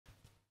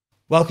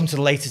Welcome to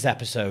the latest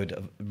episode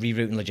of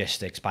Rerouting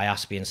Logistics by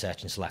Aspie and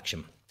Search and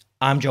Selection.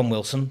 I'm John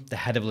Wilson, the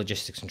Head of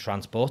Logistics and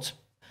Transport.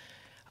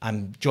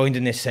 I'm joined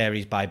in this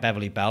series by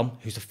Beverley Bell,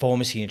 who's the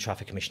former Senior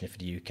Traffic Commissioner for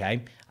the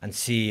UK and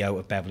CEO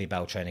of Beverley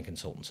Bell Training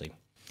Consultancy.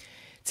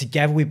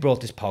 Together we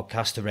brought this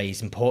podcast to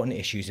raise important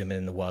issues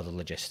within the world of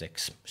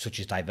logistics,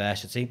 such as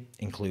diversity,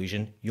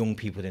 inclusion, young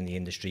people within the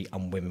industry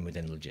and women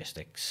within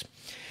logistics.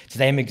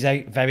 Today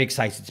I'm very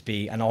excited to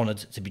be and honoured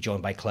to be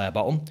joined by Clare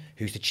Bottle,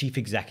 who's the Chief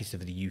Executive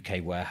of the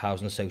UK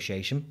Warehousing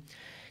Association.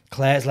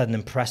 Clare's led an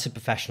impressive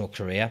professional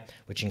career,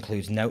 which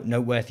includes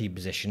noteworthy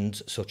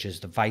positions such as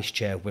the Vice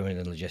Chair of Women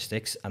in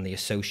Logistics and the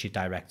Associate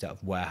Director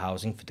of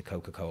Warehousing for the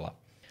Coca-Cola.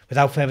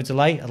 Without further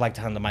delay, I'd like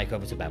to hand the mic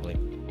over to Beverley.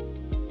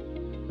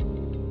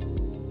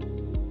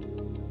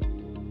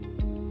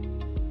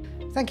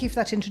 Thank you for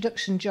that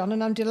introduction, John,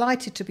 and I'm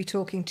delighted to be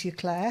talking to you,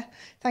 Clare.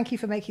 Thank you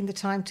for making the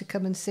time to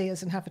come and see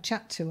us and have a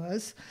chat to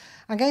us.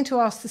 I'm going to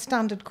ask the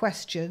standard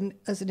question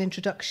as an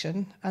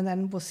introduction, and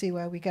then we'll see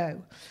where we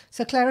go.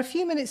 So, Clare, a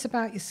few minutes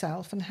about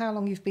yourself and how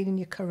long you've been in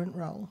your current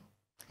role.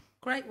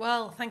 Great.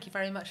 Well, thank you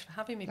very much for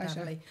having me,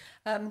 Beverley.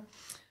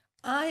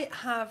 I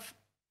have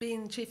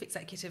been Chief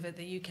Executive at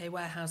the UK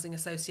Warehousing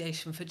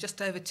Association for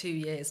just over 2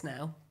 years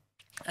now.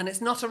 And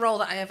it's not a role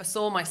that I ever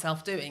saw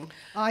myself doing.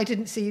 I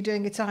didn't see you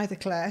doing it either,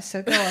 Clare,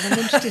 so go on. I'm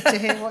interested to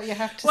hear what you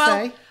have to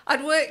say.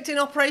 I'd worked in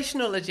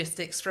operational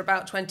logistics for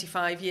about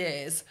 25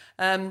 years.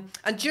 And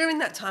during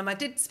that time, I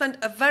did spend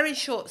a very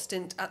short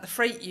stint at the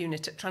freight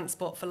unit at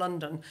Transport for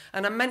London.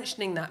 And I'm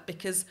mentioning that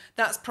because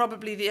that's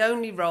probably the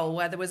only role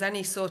where there was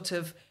any sort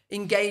of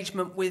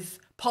engagement with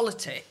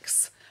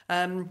politics.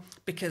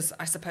 Because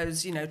I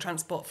suppose,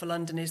 Transport for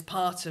London is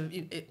part of,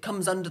 it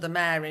comes under the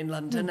mayor in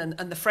London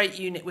and the freight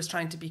unit was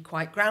trying to be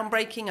quite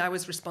groundbreaking. I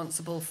was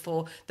responsible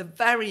for the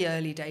very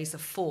early days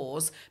of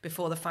Fours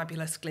before the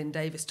fabulous Glyn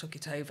Davis took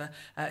it over,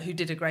 who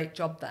did a great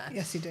job there.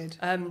 Yes, he did.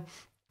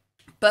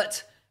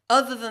 But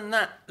other than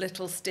that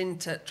little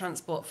stint at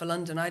Transport for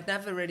London, I'd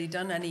never really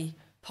done any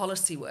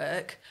policy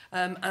work.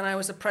 And I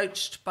was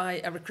approached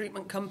by a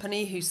recruitment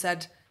company who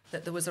said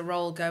that there was a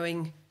role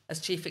going as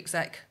chief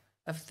exec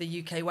of the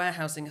UK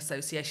Warehousing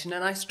Association,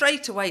 and I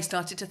straight away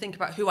started to think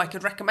about who I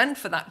could recommend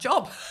for that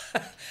job.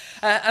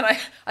 And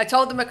I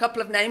told them a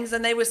couple of names,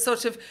 and they were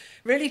sort of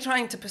really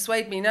trying to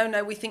persuade me,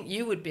 no, we think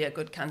you would be a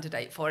good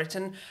candidate for it.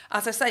 And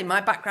as I say,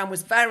 my background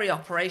was very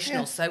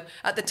operational. Yeah. So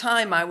at the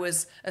time I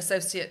was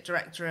Associate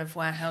Director of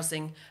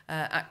Warehousing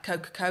at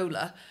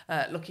Coca-Cola,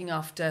 looking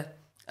after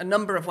a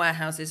number of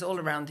warehouses all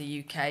around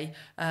the UK.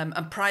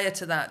 And prior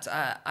to that,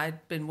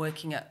 I'd been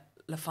working at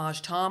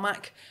Lafarge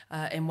Tarmac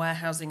in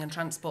warehousing and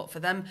transport for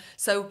them.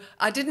 So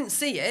I didn't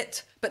see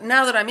it, but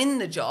now that I'm in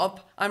the job,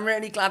 I'm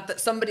really glad that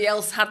somebody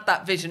else had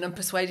that vision and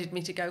persuaded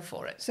me to go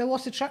for it. So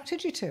what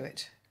attracted you to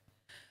it?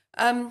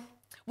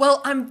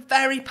 Well, I'm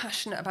very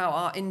passionate about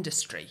our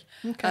industry.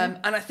 Okay.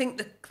 And I think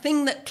the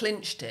thing that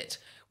clinched it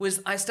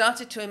was I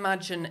started to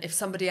imagine if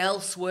somebody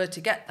else were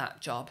to get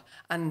that job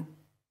and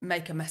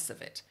make a mess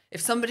of it.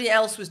 If somebody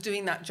else was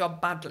doing that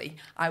job badly,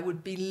 I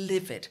would be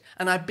livid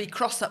and I'd be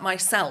cross at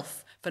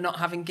myself for not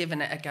having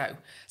given it a go.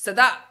 So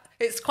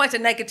it's quite a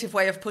negative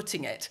way of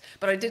putting it.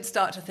 But I did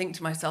start to think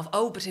to myself,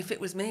 but if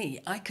it was me,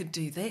 I could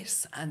do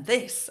this and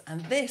this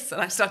and this. And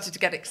I started to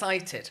get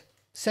excited.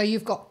 So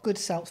you've got good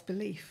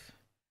self-belief?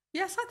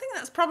 Yes, I think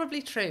that's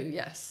probably true,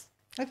 yes.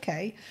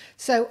 Okay.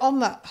 So on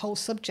that whole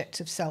subject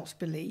of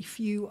self-belief,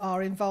 you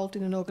are involved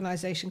in an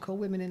organisation called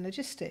Women in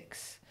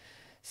Logistics.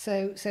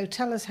 So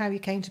tell us how you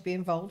came to be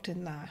involved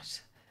in that.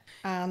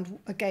 And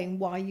again,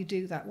 why you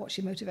do that. What's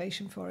your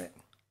motivation for it?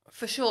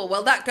 For sure.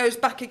 Well, that goes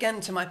back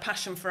again to my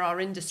passion for our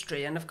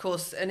industry. And of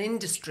course, an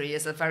industry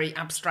is a very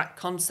abstract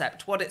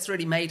concept. What it's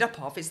really made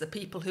up of is the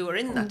people who are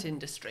in that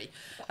industry.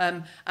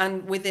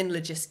 And within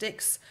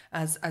logistics,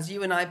 as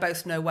you and I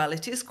both know well,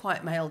 it is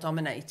quite male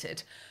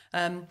dominated.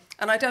 And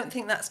I don't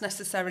think that's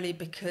necessarily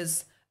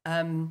because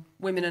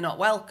women are not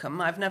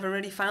welcome. I've never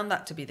really found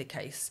that to be the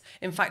case.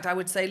 In fact, I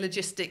would say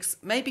logistics,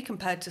 maybe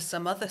compared to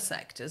some other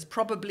sectors,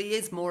 probably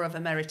is more of a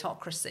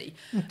meritocracy.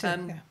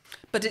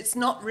 But it's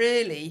not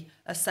really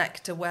a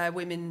sector where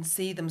women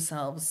see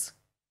themselves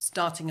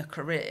starting a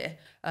career.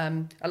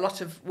 A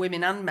lot of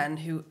women and men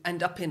who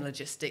end up in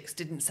logistics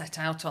didn't set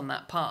out on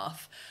that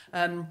path.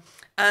 And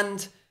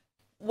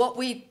let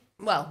me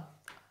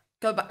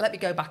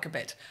go back a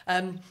bit.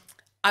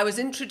 I was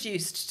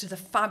introduced to the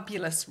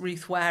fabulous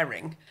Ruth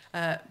Waring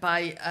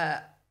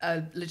by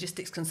a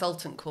logistics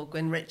consultant called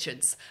Gwyn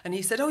Richards. And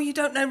he said, you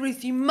don't know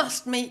Ruth, you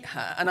must meet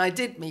her. And I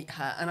did meet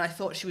her and I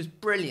thought she was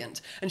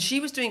brilliant. And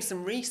she was doing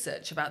some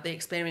research about the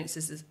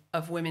experiences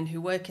of women who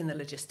work in the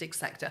logistics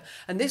sector.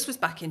 And this was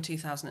back in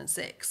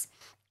 2006.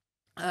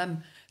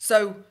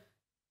 So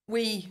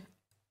we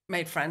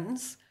made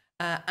friends.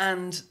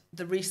 And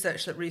the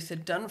research that Ruth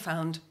had done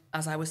found,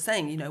 as I was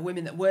saying,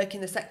 women that work in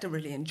the sector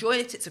really enjoy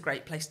it. It's a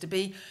great place to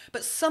be.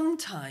 But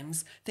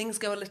sometimes things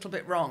go a little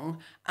bit wrong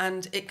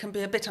and it can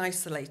be a bit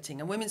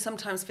isolating and women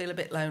sometimes feel a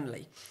bit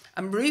lonely.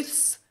 And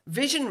Ruth's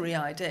visionary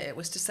idea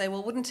was to say,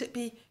 well, wouldn't it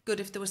be good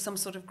if there was some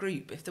sort of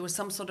group, if there was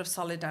some sort of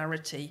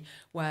solidarity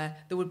where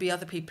there would be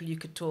other people you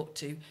could talk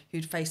to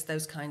who'd face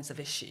those kinds of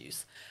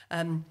issues.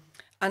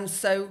 And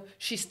so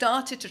she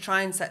started to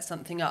try and set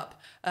something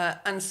up,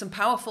 and some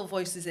powerful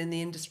voices in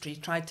the industry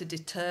tried to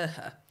deter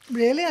her.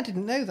 Really? I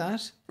didn't know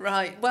that.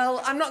 Right.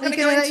 Well, I'm not going to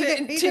go into it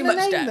in too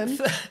much depth.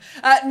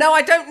 No,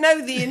 I don't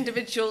know the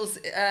individuals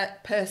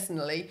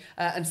personally,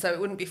 and so it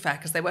wouldn't be fair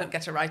because they won't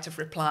get a right of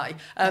reply.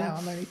 No,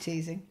 I'm only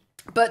teasing.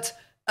 But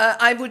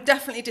I would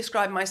definitely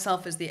describe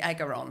myself as the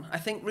egger on. I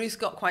think Ruth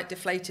got quite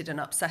deflated and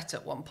upset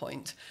at one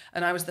point,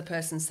 and I was the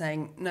person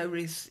saying, no,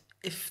 Ruth,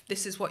 if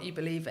this is what you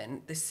believe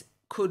in, this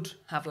could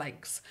have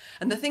legs.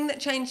 And the thing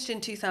that changed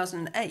in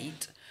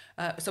 2008,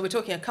 so we're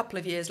talking a couple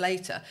of years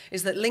later,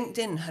 is that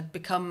LinkedIn had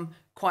become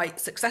quite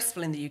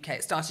successful in the UK.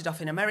 It started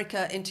off in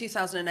America. In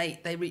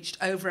 2008, they reached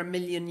over 1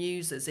 million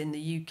users in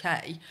the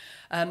UK.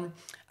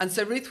 And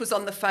so Ruth was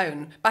on the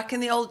phone back in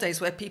the old days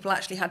where people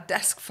actually had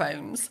desk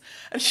phones.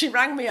 And she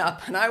rang me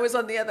up and I was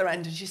on the other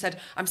end and she said,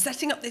 I'm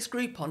setting up this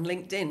group on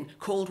LinkedIn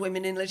called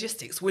Women in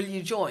Logistics. Will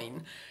you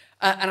join?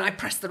 And I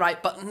pressed the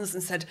right buttons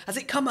and said, has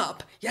it come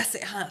up? Yes,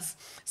 it has.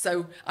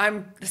 So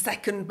I'm the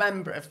second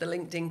member of the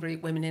LinkedIn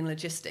group Women in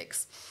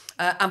Logistics.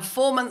 And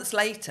 4 months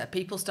later,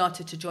 people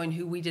started to join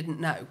who we didn't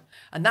know.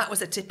 And that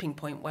was a tipping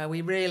point where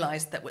we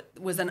realised that there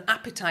was an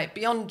appetite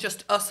beyond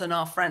just us and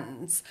our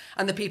friends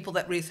and the people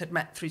that Ruth had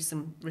met through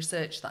some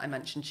research that I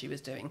mentioned she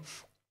was doing.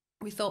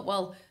 We thought,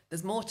 well,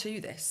 there's more to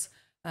this.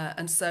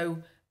 And so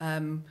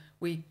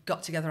we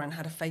got together and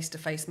had a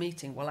face-to-face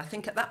meeting. Well, I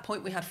think at that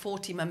point we had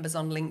 40 members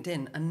on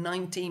LinkedIn and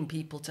 19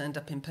 people turned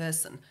up in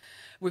person.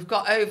 We've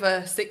got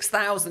over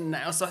 6,000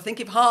 now, so I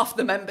think if half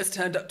the members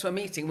turned up to a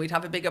meeting, we'd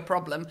have a bigger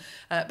problem.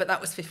 But that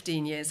was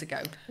 15 years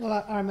ago.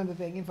 Well, I remember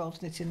being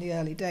involved in it in the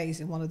early days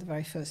in one of the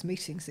very first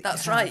meetings that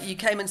That's right. You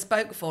came and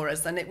spoke for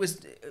us, and it was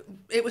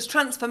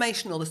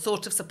transformational, the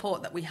sort of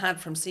support that we had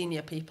from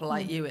senior people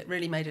like you. It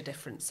really made a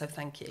difference, so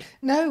thank you.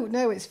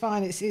 No, it's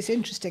fine. It's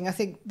interesting. I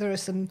think there are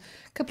a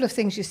couple of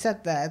things you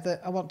said there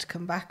that I want to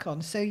come back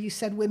on. So you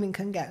said women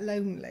can get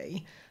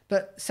lonely,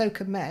 but so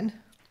can men.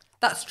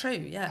 That's true,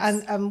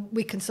 yes. And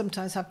we can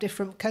sometimes have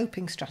different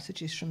coping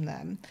strategies from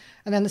them.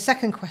 And then the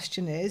second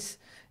question is,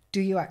 do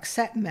you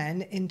accept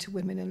men into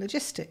Women in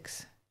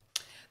Logistics?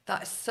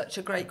 That is such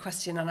a great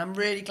question, and I'm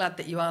really glad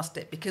that you asked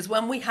it, because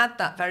when we had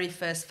that very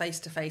first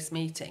face-to-face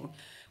meeting,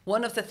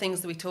 one of the things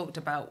that we talked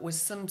about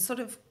was some sort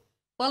of,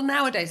 well,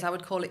 nowadays I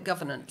would call it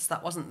governance.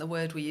 That wasn't the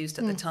word we used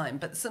at the time,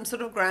 but some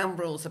sort of ground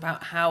rules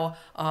about how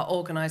our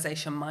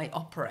organisation might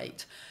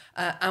operate.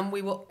 And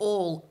we were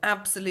all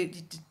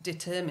absolutely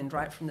determined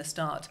right from the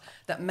start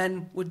that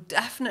men would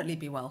definitely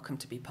be welcome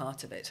to be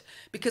part of it.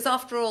 Because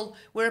after all,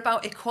 we're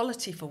about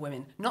equality for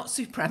women, not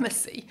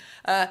supremacy.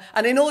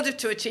 And in order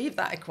to achieve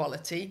that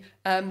equality,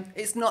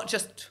 it's not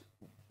just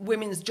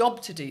women's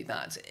job to do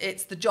that.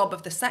 It's the job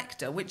of the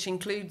sector, which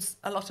includes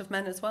a lot of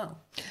men as well.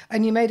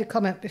 And you made a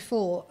comment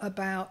before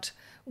about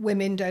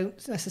women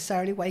don't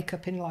necessarily wake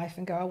up in life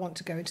and go, I want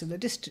to go into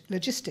the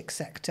logistics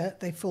sector.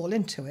 They fall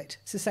into it.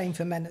 It's the same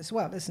for men as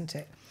well, isn't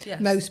it? Yes.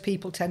 Most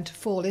people tend to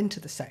fall into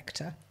the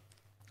sector.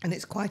 And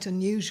it's quite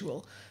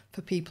unusual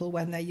for people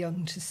when they're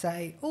young to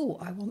say, oh,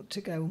 I want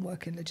to go and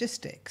work in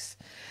logistics.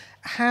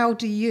 How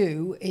do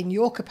you, in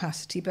your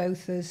capacity,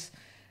 both as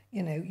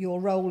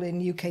your role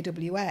in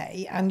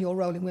UKWA and your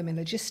role in Women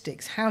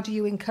Logistics, how do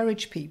you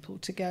encourage people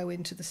to go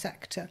into the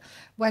sector?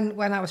 When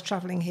I was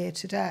travelling here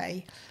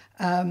today,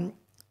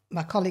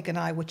 my colleague and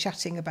I were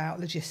chatting about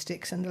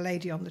logistics, and the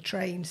lady on the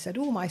train said,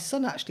 oh, my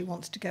son actually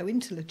wants to go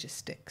into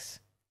logistics.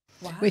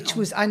 Wow. Which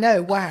was, I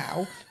know,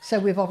 wow. So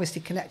we've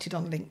obviously connected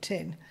on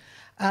LinkedIn.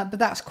 But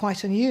that's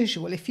quite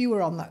unusual. If you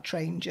were on that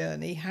train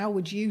journey, how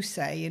would you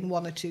say in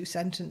one or two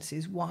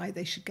sentences why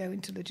they should go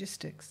into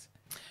logistics?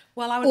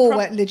 Well, I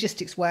would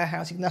logistics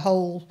warehousing, the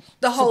whole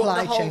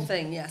supply chain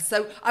thing, yes.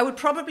 So I would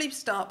probably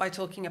start by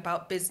talking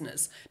about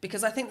business,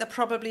 because I think there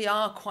probably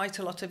are quite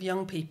a lot of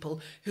young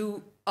people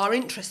who are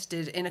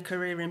interested in a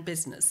career in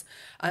business.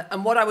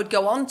 And what I would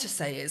go on to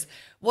say is,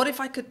 what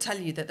if I could tell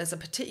you that there's a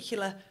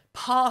particular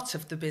part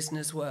of the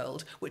business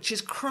world which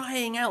is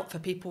crying out for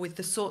people with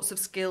the sorts of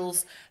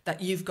skills that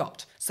you've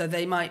got? So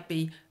they might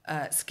be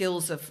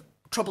skills of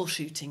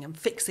troubleshooting and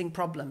fixing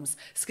problems,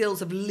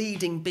 skills of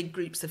leading big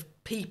groups of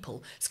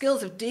people,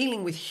 skills of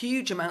dealing with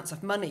huge amounts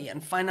of money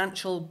and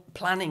financial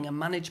planning and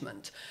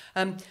management.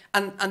 And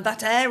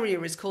that area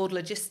is called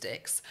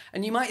logistics.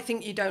 And you might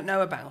think you don't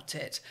know about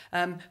it,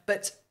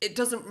 but it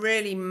doesn't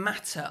really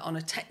matter on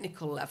a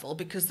technical level,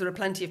 because there are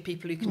plenty of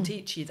people who can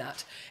teach you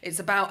that. It's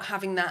about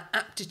having that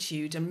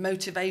aptitude and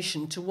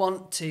motivation to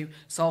want to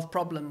solve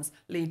problems,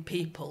 lead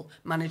people,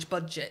 manage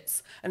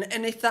budgets.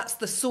 And if that's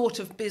the sort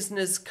of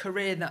business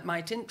career that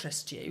might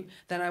interest you,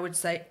 then I would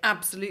say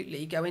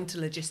absolutely go into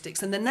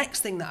logistics. And the next next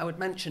thing that I would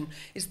mention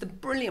is the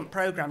brilliant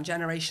programme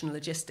Generation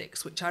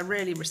Logistics, which I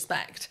really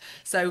respect.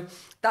 So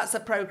that's a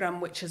programme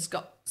which has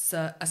got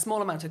a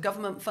small amount of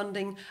government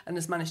funding and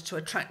has managed to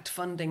attract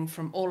funding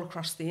from all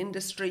across the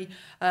industry,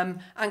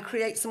 and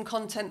create some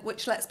content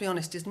which, let's be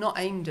honest, is not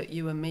aimed at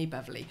you and me,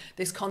 Beverley.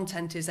 This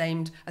content is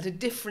aimed at a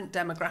different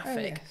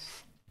demographic. Oh,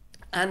 yes.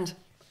 And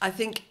I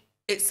think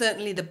it's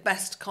certainly the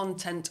best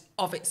content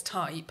of its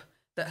type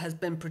that has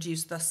been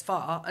produced thus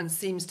far, and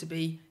seems to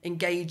be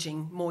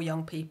engaging more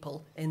young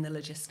people in the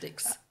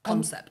logistics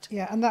concept.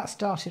 And that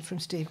started from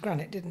Steve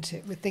Granite, didn't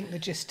it? With Think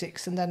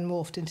Logistics, and then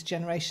morphed into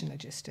Generation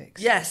Logistics.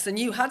 Yes, and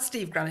you had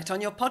Steve Granite on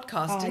your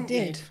podcast, didn't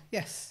you? I did,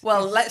 yes.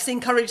 Well, yes. Let's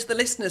encourage the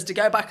listeners to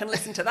go back and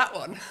listen to that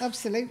one.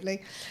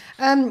 Absolutely.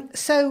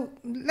 So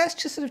let's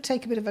just sort of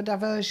take a bit of a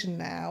diversion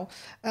now.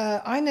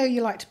 I know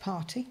you like to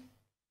party.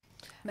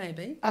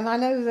 Maybe. And I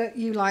know that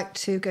you like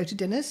to go to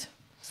dinners.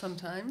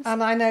 Sometimes.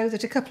 And I know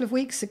that a couple of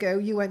weeks ago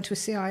you went to a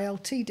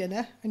CILT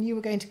dinner and you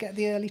were going to get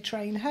the early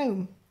train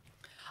home.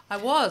 I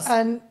was.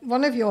 And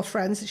one of your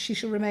friends, she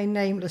shall remain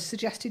nameless,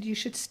 suggested you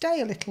should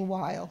stay a little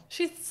while.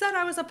 She said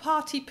I was a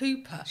party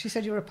pooper. She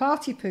said you're a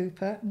party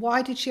pooper.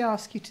 Why did she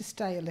ask you to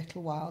stay a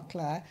little while,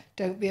 Claire?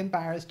 Don't be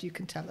embarrassed, you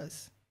can tell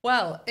us.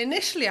 Well,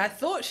 initially I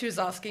thought she was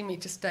asking me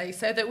to stay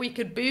so that we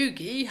could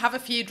boogie, have a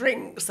few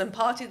drinks and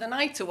party the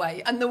night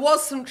away. And there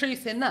was some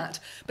truth in that.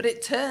 But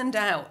it turned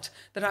out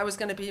that I was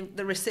going to be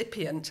the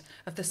recipient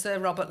of the Sir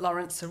Robert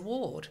Lawrence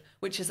Award,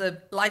 which is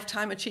a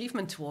Lifetime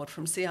Achievement Award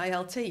from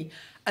CILT.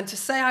 And to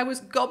say I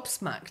was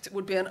gobsmacked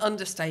would be an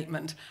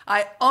understatement.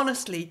 I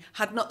honestly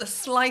had not the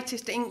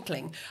slightest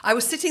inkling. I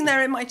was sitting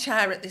there in my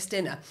chair at this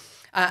dinner.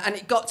 And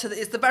it got to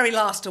it's the very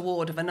last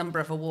award of a number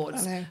of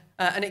awards. I know.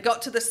 And it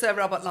got to the Sir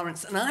Robert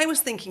Lawrence. And I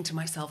was thinking to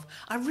myself,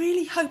 I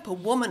really hope a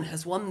woman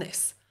has won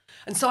this.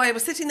 And so I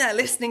was sitting there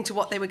listening to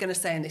what they were going to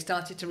say, and they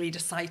started to read a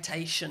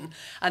citation.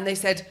 And they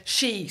said,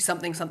 she,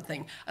 something,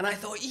 something. And I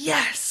thought,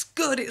 yes,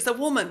 good, it's a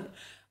woman.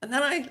 And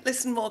then I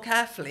listened more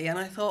carefully and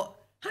I thought,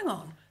 hang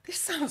on, this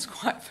sounds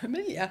quite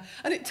familiar.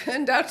 And it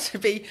turned out to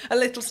be a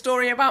little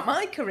story about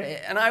my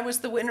career. And I was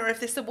the winner of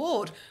this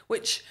award,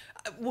 which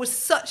was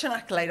such an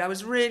accolade. I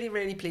was really,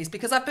 really pleased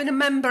because I've been a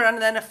member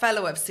and then a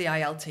fellow of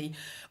CILT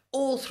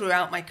all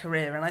throughout my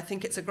career. And I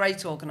think it's a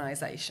great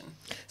organisation.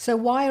 So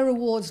why are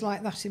awards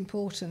like that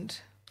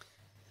important?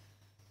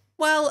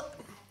 Well,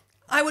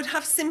 I would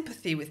have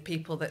sympathy with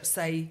people that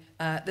say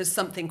there's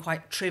something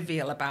quite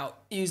trivial about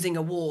using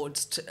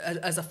awards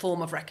as a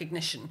form of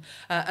recognition.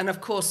 And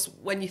of course,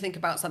 when you think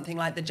about something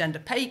like the gender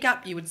pay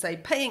gap, you would say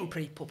paying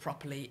people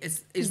properly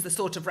is the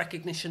sort of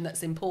recognition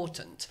that's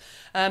important.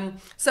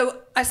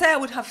 So I say I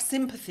would have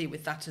sympathy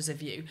with that as a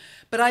view.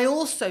 But I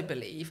also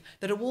believe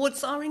that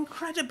awards are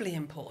incredibly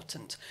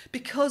important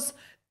because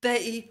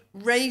they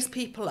raise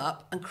people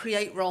up and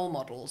create role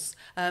models.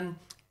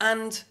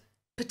 And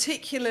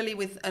particularly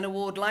with an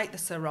award like the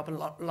Sir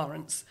Robert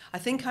Lawrence, I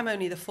think I'm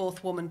only the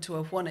fourth woman to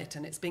have won it,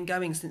 and it's been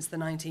going since the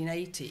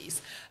 1980s.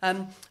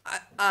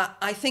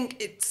 I think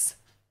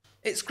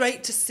it's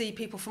great to see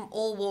people from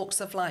all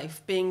walks of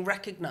life being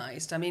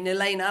recognised. I mean,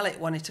 Elaine Allett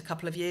won it a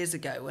couple of years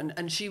ago,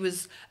 and she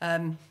was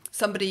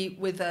somebody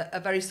with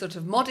a very sort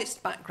of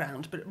modest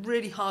background, but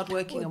really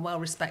hardworking and well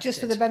respected.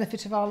 Just for the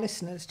benefit of our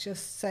listeners,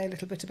 just say a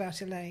little bit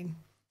about Elaine.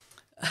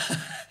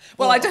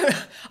 Well, I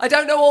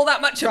don't know all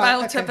that much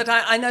about her, okay. but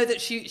I know that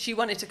she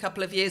won it a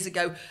couple of years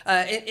ago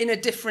in a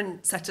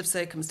different set of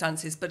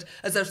circumstances, but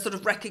as a sort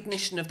of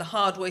recognition of the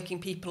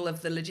hardworking people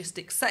of the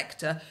logistics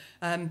sector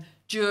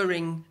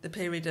during the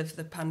period of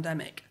the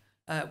pandemic,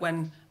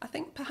 when I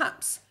think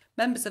perhaps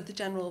members of the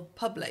general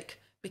public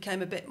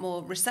became a bit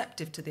more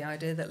receptive to the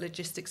idea that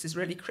logistics is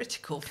really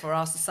critical for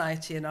our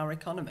society and our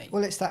economy.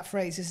 Well, it's that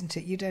phrase, isn't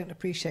it? You don't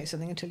appreciate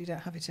something until you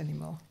don't have it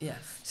anymore.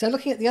 Yes. So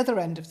looking at the other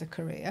end of the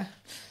career,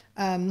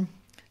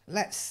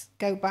 let's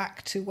go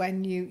back to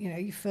when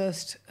you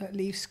first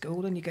leave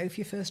school and you go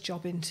for your first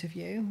job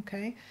interview,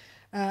 okay?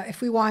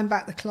 If we wind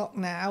back the clock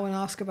now and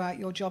ask about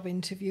your job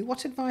interview,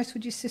 what advice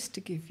would your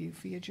sister give you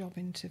for your job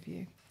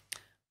interview?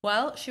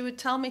 Well, she would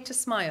tell me to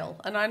smile.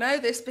 And I know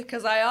this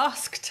because I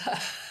asked her.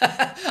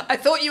 I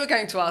thought you were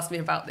going to ask me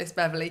about this,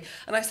 Beverley.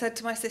 And I said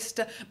to my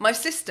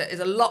sister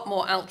is a lot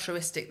more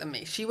altruistic than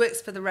me. She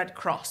works for the Red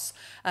Cross.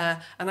 And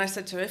I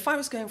said to her, if I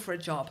was going for a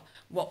job,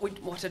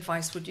 what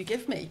advice would you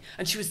give me?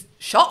 And she was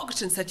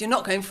shocked and said, you're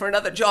not going for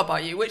another job,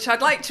 are you? Which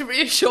I'd like to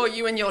reassure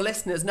you and your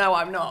listeners, no,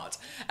 I'm not.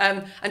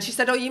 And she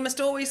said, you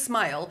must always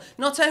smile,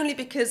 not only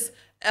because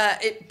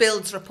it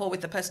builds rapport with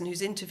the person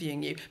who's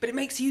interviewing you, but it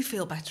makes you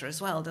feel better as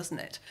well, doesn't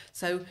it?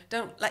 So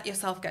don't let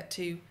yourself get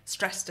too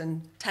stressed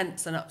and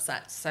tense and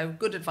upset. So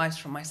good advice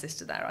from my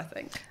sister there, I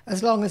think.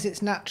 As long as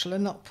it's natural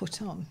and not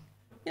put on.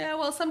 Yeah,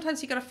 well,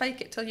 sometimes you've got to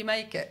fake it till you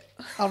make it.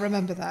 I'll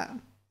remember that.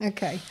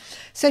 Okay.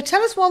 So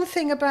tell us one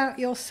thing about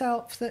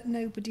yourself that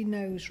nobody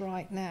knows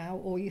right now,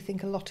 or you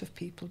think a lot of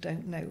people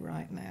don't know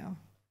right now.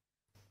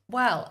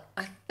 Well,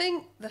 I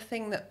think the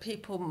thing that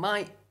people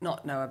might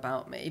not know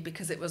about me,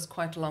 because it was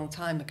quite a long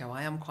time ago,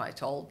 I am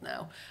quite old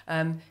now,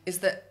 is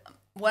that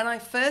when I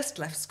first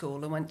left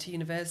school and went to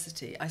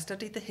university, I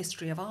studied the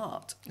history of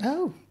art.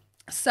 Oh.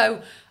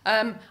 So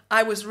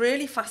I was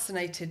really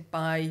fascinated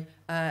by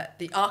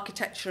the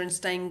architecture and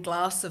stained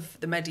glass of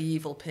the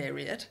medieval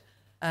period.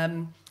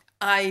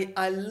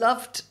 I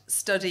loved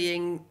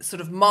studying sort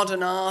of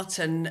modern art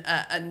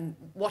and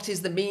what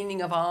is the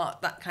meaning of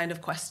art, that kind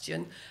of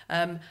question.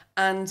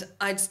 And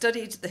I'd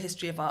studied the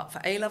history of art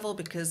for A-level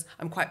because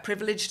I'm quite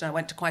privileged and I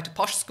went to quite a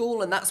posh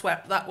school, and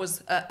that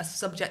was a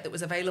subject that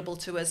was available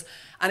to us.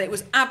 And it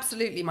was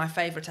absolutely my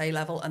favourite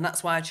A-level, and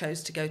that's why I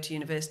chose to go to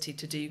university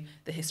to do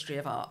the history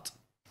of art.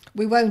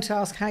 We won't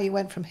ask how you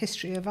went from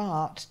history of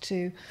art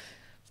to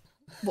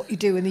what you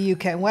do in the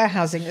UK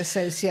Warehousing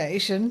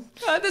Association.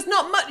 There's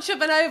not much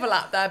of an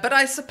overlap there, but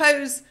I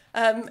suppose,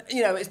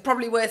 it's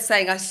probably worth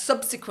saying I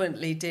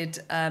subsequently did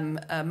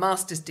a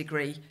master's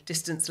degree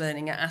distance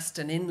learning at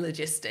Aston in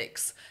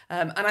logistics.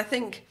 And I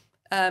think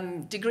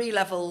degree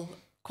level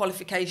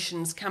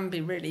qualifications can be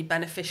really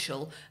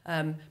beneficial,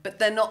 but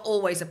they're not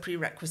always a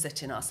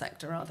prerequisite in our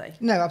sector, are they?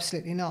 No,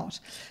 absolutely not.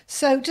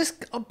 So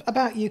just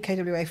about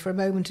UKWA for a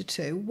moment or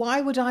two,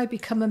 why would I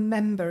become a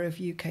member of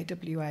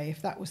UKWA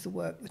if that was the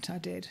work that I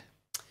did?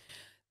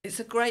 It's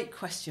a great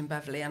question,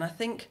 Beverley, and I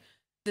think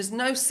there's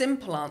no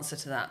simple answer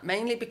to that,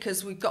 mainly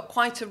because we've got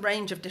quite a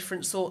range of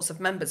different sorts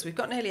of members. We've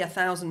got nearly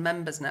 1,000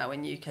 members now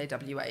in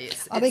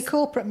UKWA. Are they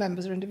corporate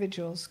members or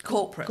individuals?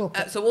 Corporate.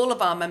 So all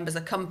of our members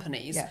are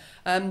companies.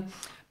 Yeah.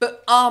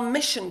 But our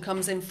mission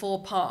comes in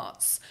 4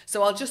 parts.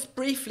 So I'll just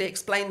briefly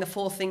explain the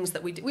 4 things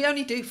that we do. We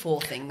only do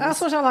 4 things.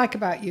 That's what I like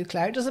about you,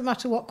 Claire. It doesn't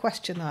matter what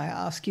question I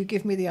ask, you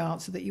give me the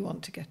answer that you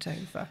want to get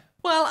over.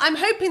 Well, I'm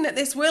hoping that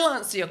this will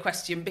answer your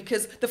question,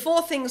 because the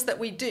 4 things that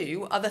we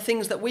do are the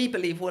things that we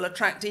believe will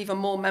attract even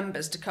more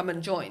members to come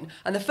and join.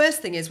 And the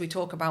first thing is we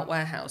talk about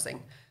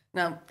warehousing.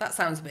 Now, that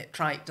sounds a bit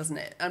trite, doesn't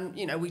it? And,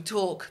 we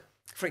talk...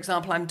 For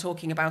example, I'm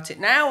talking about it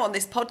now on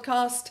this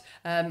podcast,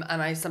 and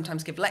I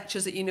sometimes give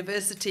lectures at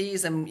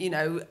universities and,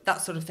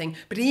 that sort of thing.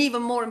 But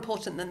even more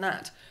important than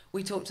that,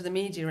 we talk to the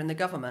media and the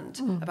government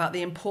about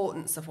the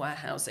importance of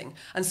warehousing.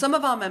 And some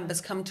of our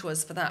members come to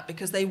us for that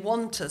because they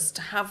want us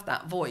to have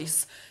that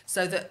voice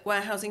so that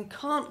warehousing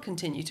can't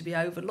continue to be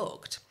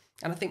overlooked.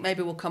 And I think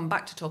maybe we'll come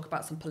back to talk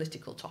about some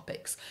political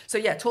topics. So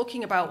yeah,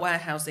 talking about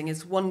warehousing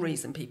is one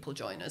reason people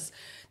join us.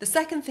 The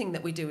second thing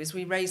that we do is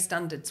we raise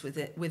standards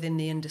within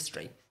the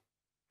industry.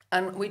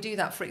 And we do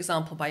that, for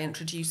example, by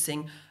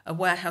introducing a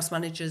warehouse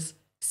manager's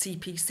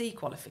CPC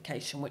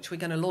qualification, which we're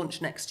going to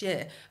launch next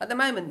year. At the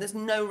moment, there's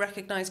no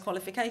recognised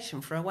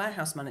qualification for a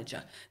warehouse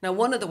manager. Now,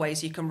 one of the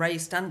ways you can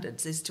raise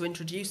standards is to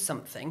introduce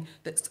something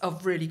that's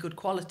of really good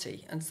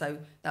quality. And so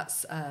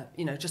that's,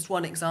 just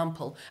one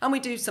example. And we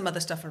do some other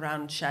stuff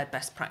around shared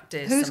best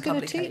practice. Who's and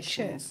going to teach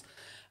it?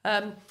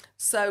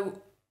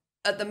 So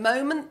at the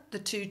moment, the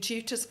 2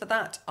 tutors for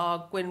that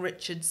are Gwyn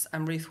Richards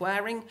and Ruth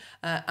Waring,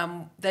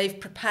 and they've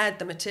prepared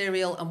the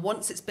material, and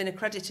once it's been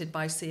accredited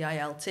by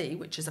CILT,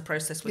 which is a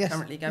process we're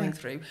currently going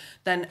through,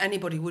 then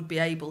anybody would be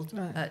able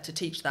to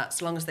teach that,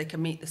 so long as they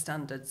can meet the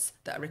standards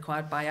that are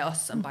required by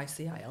us and by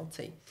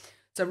CILT.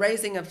 So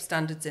raising of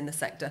standards in the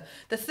sector.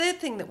 The third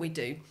thing that we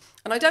do,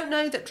 and I don't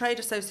know that trade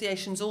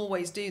associations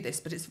always do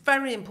this, but it's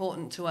very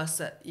important to us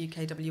at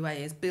UKWA,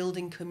 is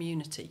building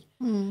community.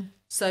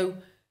 So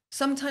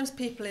sometimes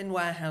people in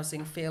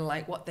warehousing feel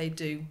like what they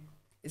do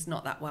is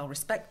not that well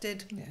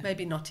respected,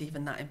 maybe not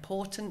even that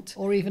important.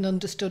 Or even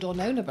understood or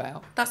known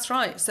about. That's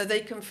right. So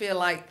they can feel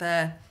like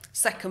they're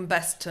second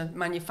best to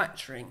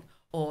manufacturing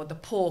or the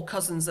poor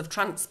cousins of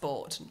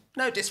transport.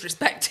 No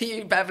disrespect to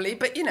you, Beverley,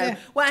 but,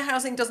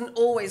 warehousing doesn't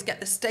always get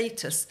the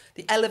status,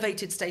 the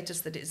elevated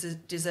status that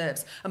it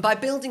deserves. And by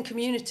building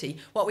community,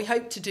 what we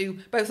hope to do,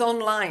 both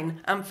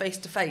online and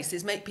face-to-face,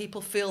 is make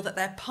people feel that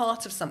they're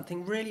part of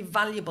something really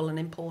valuable and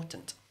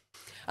important.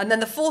 And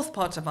then the 4th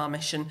part of our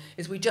mission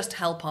is we just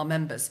help our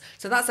members.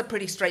 So that's a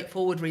pretty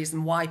straightforward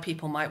reason why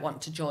people might want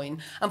to join.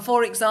 And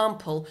for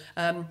example,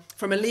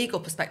 from a legal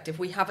perspective,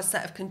 we have a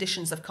set of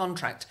conditions of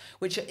contract,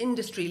 which are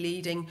industry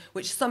leading,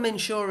 which some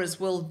insurers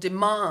will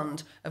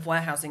demand of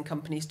warehousing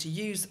companies to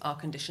use our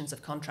conditions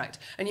of contract.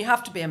 And you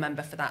have to be a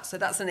member for that. So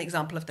that's an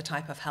example of the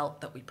type of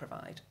help that we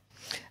provide.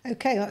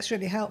 Okay, that's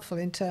really helpful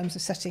in terms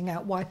of setting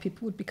out why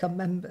people would become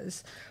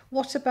members.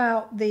 What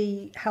about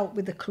the help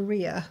with the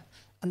career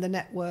and the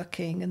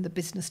networking and the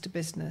business to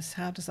business?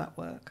 How does that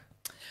work?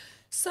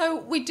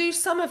 So we do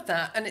some of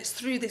that, and it's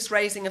through this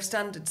raising of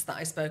standards that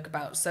I spoke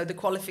about. So the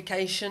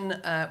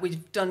qualification,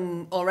 we've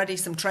done already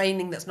some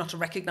training that's not a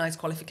recognised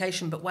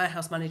qualification, but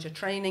warehouse manager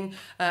training,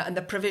 and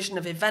the provision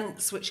of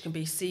events, which can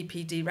be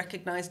CPD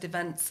recognised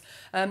events.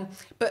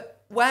 But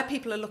where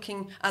people are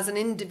looking as an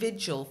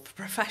individual for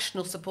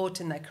professional support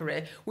in their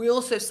career, we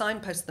also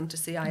signpost them to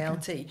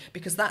CILT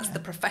because that's the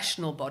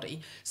professional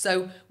body.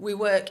 So we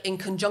work in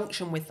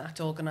conjunction with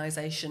that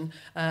organisation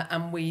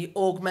and we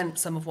augment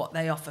some of what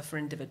they offer for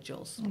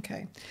individuals.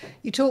 Okay.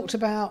 You talked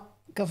about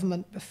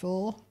government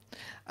before.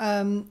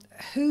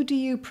 Who do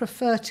you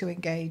prefer to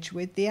engage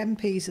with, the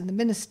MPs and the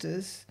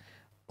ministers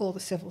or the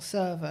civil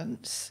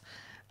servants?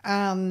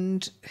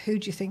 And who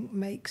do you think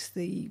makes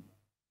the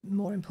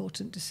more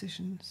important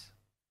decisions?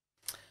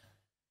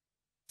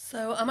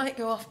 So I might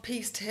go off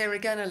piste here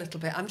again a little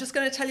bit. I'm just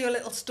going to tell you a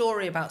little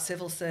story about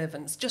civil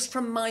servants, just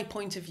from my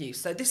point of view.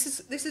 So this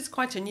is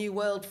quite a new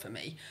world for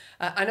me.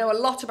 I know a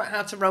lot about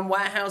how to run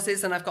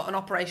warehouses, and I've got an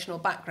operational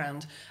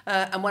background.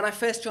 And when I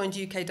first joined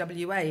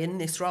UKWA in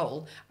this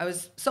role, I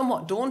was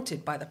somewhat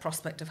daunted by the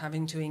prospect of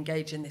having to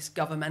engage in this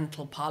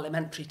governmental,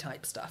 parliamentary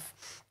type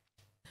stuff.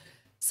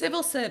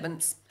 Civil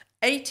servants,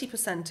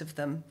 80% of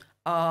them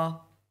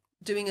are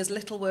doing as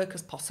little work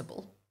as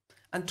possible.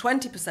 And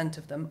 20%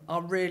 of them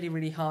are really,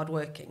 really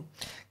hardworking.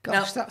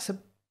 Gosh, now, that's a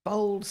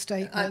bold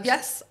statement.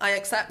 Yes, I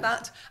accept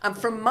that. And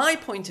from my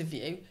point of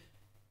view,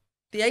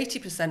 the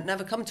 80%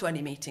 never come to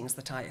any meetings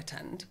that I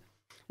attend,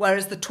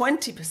 whereas the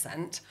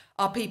 20%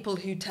 are people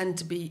who tend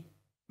to be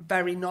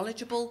very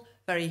knowledgeable,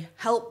 very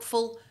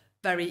helpful,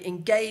 very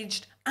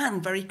engaged,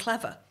 and very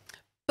clever.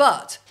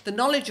 But the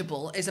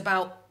knowledgeable is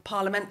about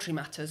parliamentary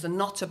matters and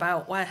not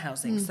about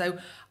warehousing. So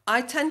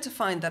I tend to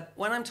find that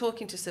when I'm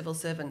talking to civil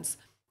servants,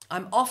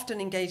 I'm often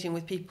engaging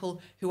with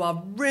people who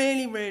are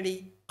really,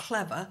 really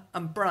clever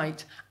and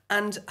bright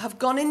and have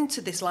gone into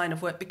this line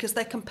of work because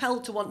they're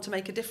compelled to want to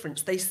make a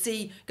difference. They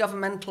see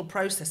governmental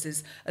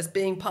processes as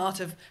being part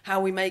of how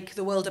we make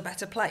the world a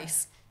better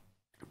place.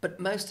 But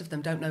most of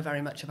them don't know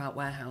very much about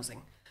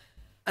warehousing.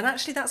 And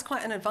actually, that's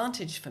quite an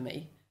advantage for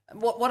me.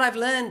 What I've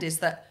learned is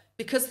that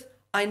because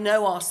I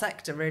know our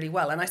sector really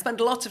well, and I spend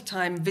a lot of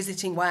time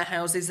visiting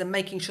warehouses and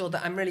making sure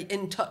that I'm really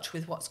in touch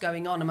with what's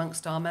going on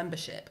amongst our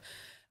membership,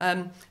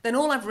 then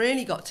all I've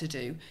really got to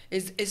do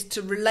is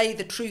to relay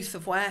the truth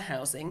of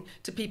warehousing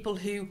to people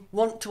who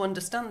want to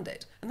understand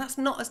it. And that's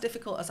not as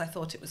difficult as I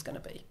thought it was going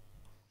to be.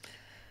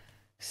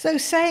 So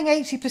saying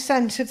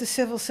 80% of the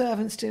civil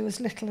servants do as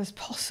little as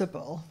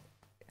possible,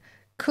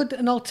 could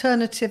an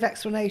alternative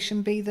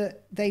explanation be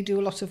that they do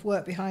a lot of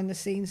work behind the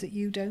scenes that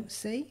you don't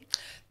see?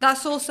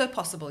 That's also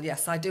possible.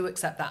 Yes, I do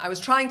accept that. I was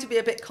trying to be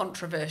a bit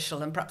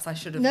controversial, and perhaps I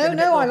should have been a bit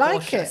more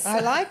cautious. I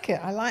like it.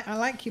 I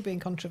like you being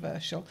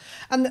controversial.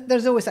 And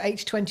there's always that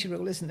 80-20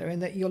 rule, isn't there,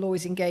 in that you'll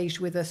always engage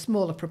with a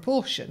smaller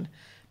proportion,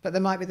 but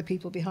there might be the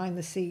people behind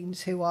the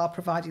scenes who are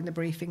providing the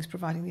briefings,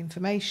 providing the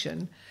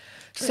information.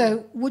 True.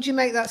 So would you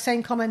make that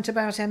same comment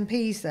about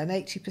MPs then?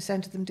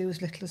 80% of them do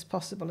as little as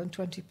possible and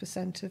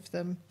 20% of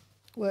them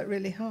work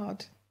really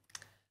hard?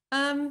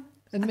 And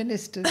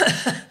ministers?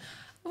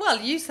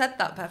 Well, you said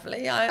that,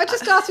 Beverley. I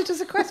just asked it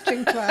as a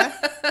question, Claire.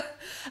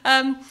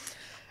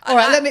 All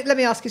right, let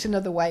me ask it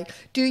another way.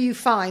 Do you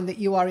find that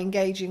you are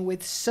engaging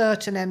with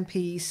certain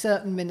MPs,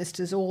 certain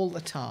ministers all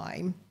the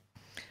time,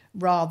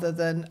 rather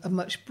than a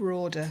much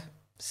broader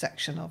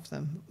section of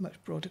them,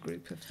 much broader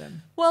group of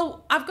them?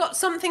 Well, I've got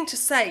something to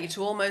say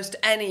to almost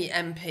any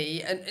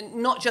MP, and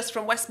not just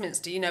from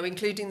Westminster,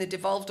 including the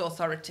devolved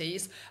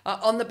authorities,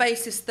 on the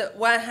basis that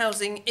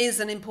warehousing is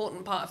an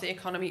important part of the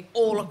economy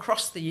all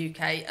across the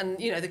UK. And,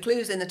 the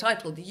clue's in the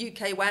title, the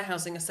UK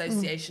Warehousing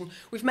Association.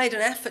 We've made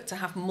an effort to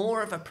have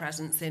more of a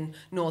presence in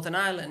Northern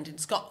Ireland, in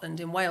Scotland,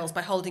 in Wales,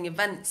 by holding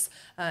events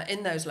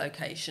in those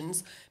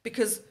locations,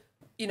 because,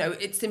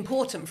 it's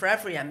important for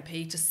every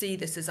MP to see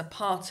this as a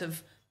part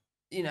of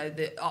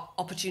the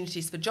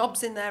opportunities for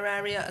jobs in their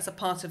area, as a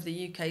part of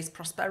the UK's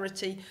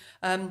prosperity.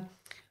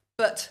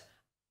 But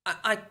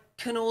I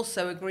can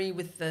also agree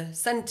with the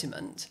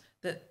sentiment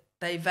that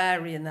they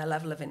vary in their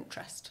level of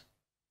interest.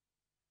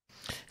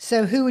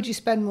 So who would you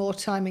spend more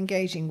time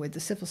engaging with,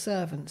 the civil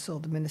servants or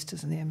the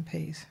ministers and the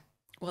MPs?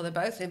 Well, they're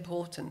both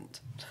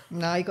important.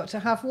 No, you've got to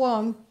have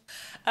one.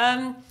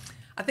 I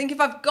think if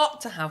I've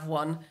got to have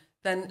one,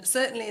 then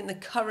certainly in the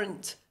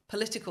current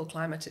political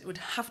climate, it would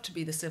have to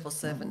be the civil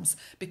servants,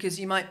 because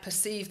you might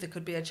perceive there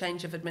could be a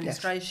change of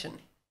administration.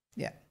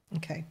 Yes. Yeah,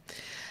 okay.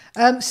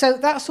 So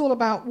that's all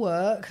about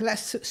work.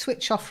 Let's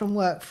switch off from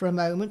work for a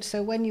moment.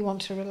 So when you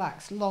want to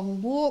relax,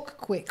 long walk,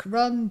 quick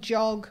run,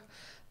 jog,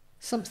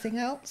 something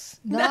else?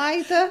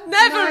 Neither?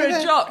 Never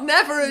a jog.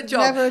 Never a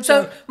jog.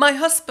 So my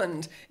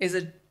husband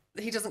is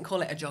he doesn't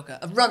call it a jogger,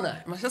 a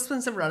runner. My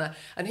husband's a runner,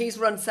 and he's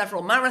run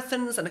several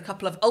marathons and a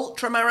couple of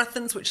ultra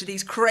marathons, which are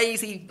these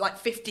crazy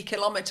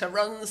 50-kilometre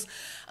runs.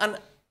 And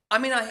I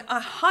mean, I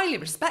highly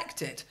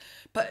respect it,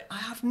 but I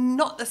have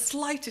not the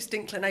slightest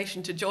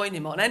inclination to join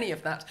him on any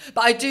of that.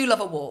 But I do love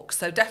a walk,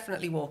 so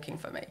definitely walking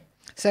for me.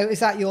 So is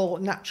that your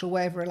natural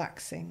way of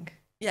relaxing?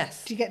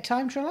 Yes. Do you get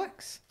time to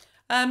relax?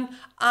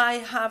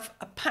 I have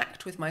a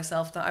pact with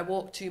myself that I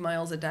walk 2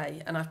 miles a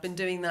day, and I've been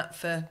doing that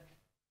for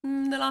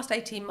the last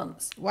 18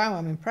 months. Wow,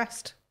 I'm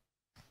impressed.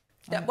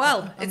 Yeah,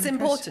 well, it's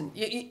important.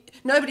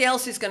 Nobody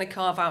else is going to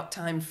carve out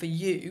time for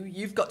you.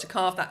 You've got to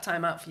carve that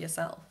time out for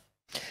yourself.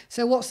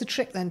 So what's the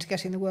trick then to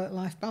getting the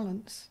work-life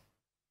balance?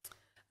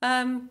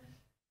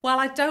 Well,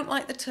 I don't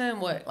like the term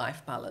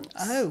work-life balance.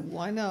 Oh,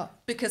 why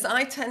not? Because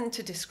I tend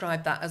to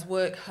describe that as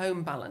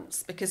work-home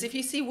balance. Because if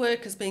you see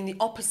work as being the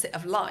opposite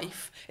of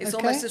life, it's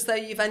almost as though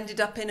you've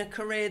ended up in a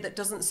career that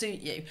doesn't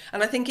suit you.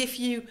 And I think if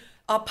you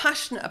are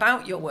passionate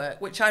about your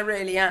work, which I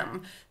really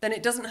am, then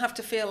it doesn't have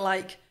to feel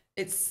like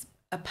it's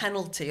a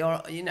penalty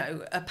or, you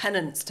know, a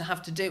penance to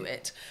have to do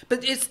it.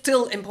 But it's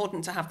still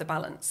important to have the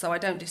balance. So I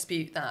don't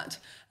dispute that.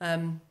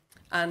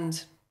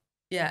 And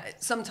yeah,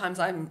 sometimes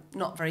I'm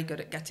not very good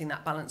at getting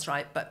that balance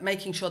right, but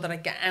making sure that I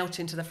get out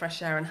into the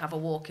fresh air and have a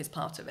walk is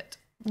part of it.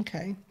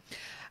 Okay.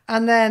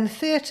 And then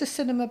theatre,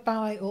 cinema,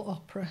 ballet or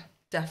opera?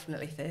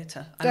 Definitely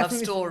theatre. I Definitely.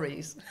 love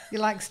stories. You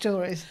like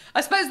stories?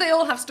 I suppose they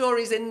all have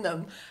stories in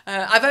them.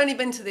 I've only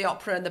been to the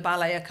opera and the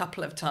ballet a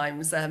couple of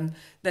times. They're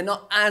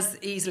not as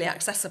easily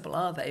accessible,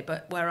 are they?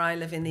 But where I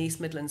live in the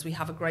East Midlands, we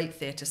have a great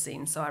theatre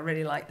scene, so I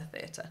really like the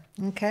theatre.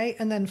 Okay.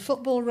 And then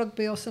football,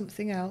 rugby or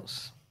something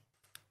else?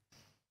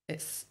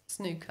 It's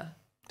snooker.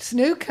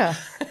 Snooker?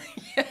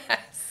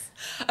 Yes.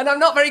 And I'm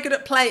not very good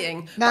at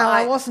playing. Now, but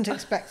I wasn't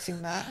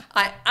expecting that.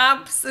 I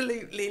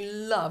absolutely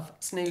love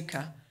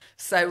snooker.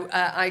 So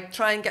I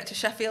try and get to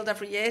Sheffield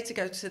every year to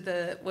go to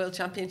the World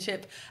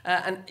Championship.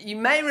 And you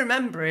may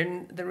remember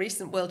in the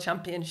recent World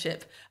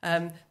Championship,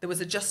 there was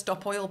a Just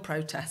Stop Oil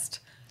protest.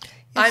 Yes,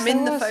 I'm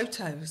in there the was.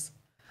 photos.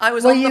 I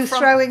was Were on the you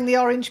front. throwing the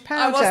orange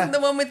powder? I wasn't the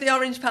one with the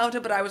orange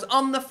powder, but I was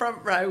on the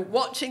front row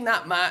watching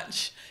that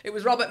match. It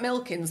was Robert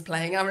Milkins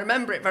playing. I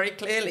remember it very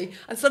clearly.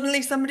 And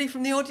suddenly somebody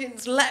from the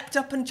audience leapt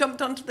up and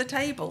jumped onto the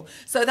table.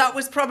 So that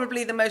was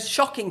probably the most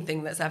shocking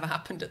thing that's ever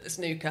happened at the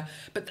snooker.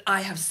 But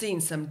I have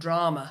seen some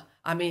drama.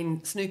 I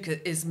mean, snooker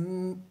is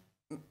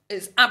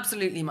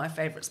absolutely my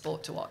favourite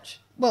sport to watch.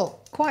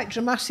 Well, quite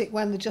dramatic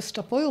when the Just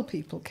Stop Oil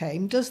people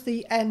came. Does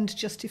the end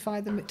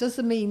justify the... Does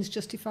the means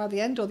justify the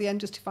end, or the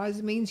end justifies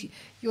the means?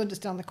 You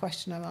understand the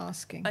question I'm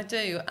asking. I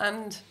do,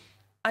 and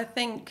I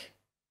think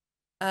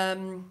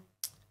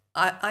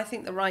I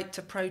think the right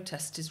to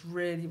protest is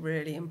really,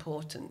 really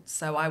important.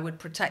 So I would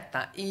protect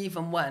that,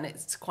 even when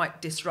it's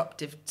quite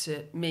disruptive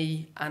to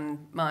me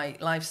and my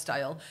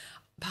lifestyle.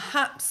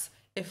 Perhaps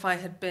if I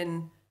had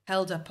been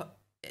held up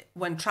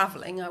when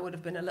travelling, I would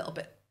have been a little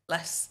bit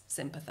less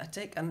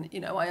sympathetic. And, you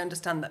know, I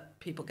understand that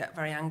people get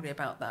very angry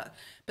about that.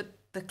 But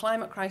the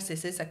climate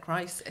crisis is a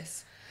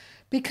crisis.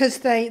 Because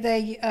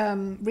they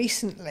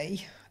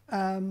recently,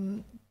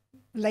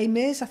 Les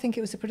Mis, I think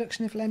it was a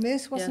production of Les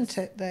Mis, wasn't Yes,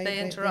 it? They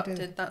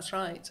interrupted, that's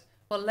right.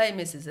 Well, Les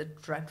Mis is a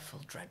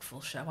dreadful,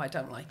 dreadful show. I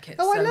don't like it.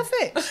 Oh, so. I love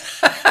it.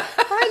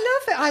 I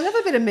love it. I love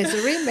a bit of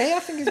misery, me. I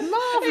think it's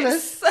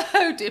marvellous. It's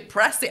so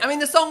depressing. I mean,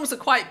 the songs are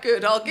quite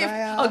good. I'll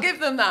give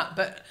them that,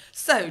 but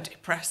so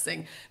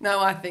depressing.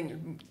 No, I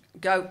think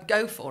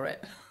go for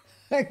it.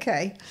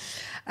 Okay.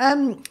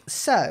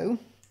 So,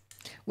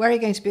 where are you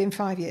going to be in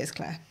 5 years,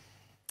 Claire?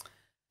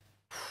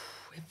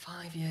 In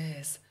 5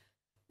 years,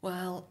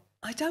 well,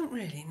 I don't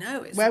really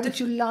know. Where would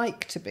you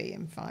like to be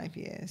in 5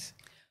 years?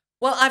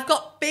 Well, I've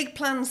got big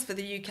plans for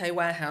the UK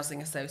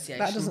Warehousing Association.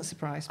 That doesn't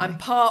surprise me. I'm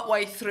part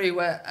way through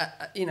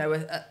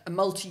a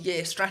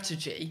multi-year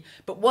strategy,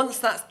 but once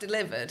that's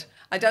delivered,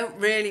 I don't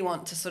really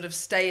want to sort of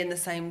stay in the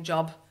same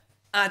job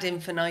ad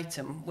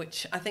infinitum,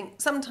 which I think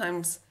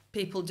sometimes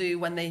people do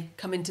when they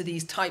come into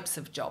these types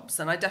of jobs.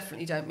 And I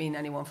definitely don't mean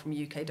anyone from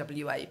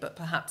UKWA, but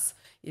perhaps,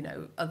 you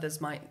know,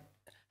 others might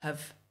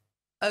have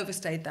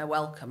overstayed their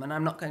welcome, and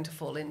I'm not going to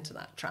fall into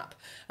that trap.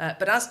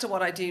 But as to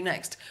what I do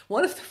next,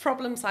 one of the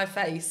problems I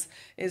face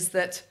is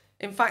that,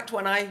 in fact,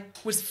 when I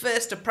was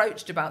first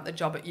approached about the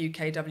job at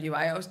UKWA,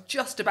 I was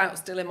just about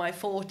still in my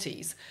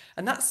 40s.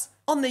 And that's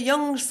on the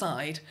young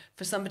side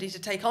for somebody to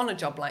take on a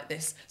job like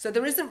this. So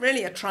there isn't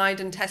really a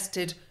tried and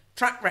tested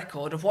track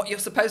record of what you're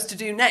supposed to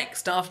do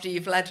next after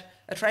you've led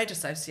a trade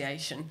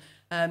association.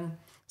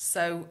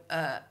 So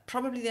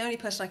probably the only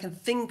person I can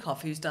think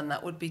of who's done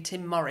that would be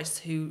Tim Morris,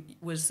 who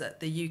was at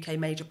the UK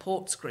Major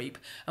Ports Group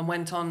and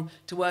went on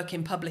to work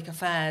in public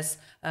affairs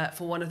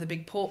for one of the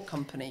big port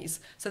companies.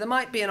 So there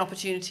might be an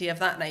opportunity of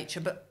that nature,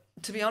 but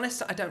to be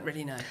honest, I don't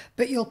really know.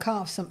 But you'll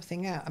carve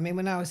something out. I mean,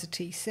 when I was a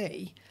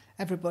TC,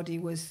 everybody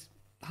was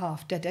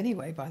half dead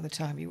anyway by the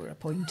time you were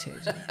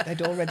appointed.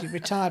 They'd already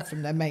retired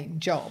from their main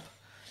job,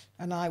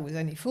 and I was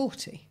only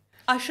 40.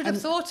 I should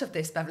have thought of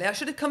this, Beverley. I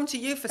should have come to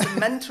you for some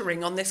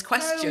mentoring on this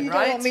question, you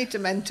right? don't want me to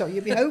mentor.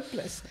 You'd be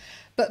hopeless.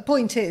 But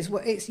point is,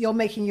 you're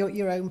making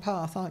your own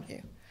path, aren't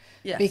you?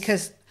 Yes.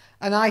 Because,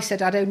 and I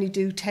said I'd only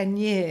do 10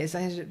 years.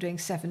 I ended up doing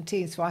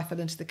 17, so I fell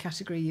into the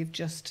category you've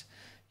just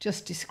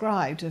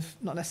described of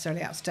not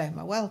necessarily outstaying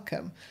my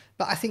welcome,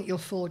 but I think you'll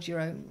forge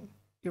your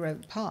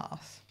own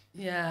path.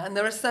 Yeah, and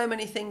there are so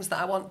many things that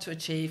I want to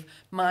achieve.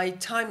 My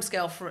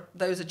timescale for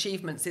those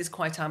achievements is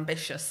quite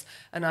ambitious,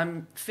 and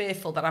I'm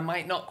fearful that I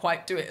might not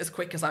quite do it as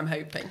quick as I'm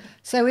hoping.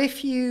 So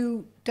if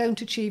you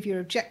don't achieve your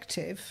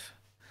objective,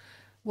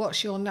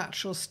 what's your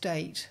natural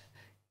state?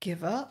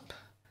 Give up?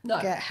 No.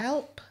 Get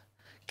help?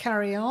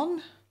 Carry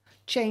on?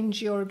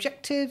 Change your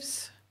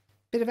objectives?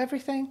 Bit of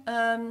everything?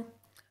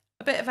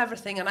 A bit of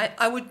everything, and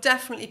I would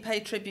definitely pay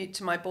tribute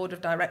to my board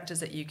of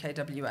directors at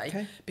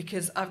UKWA,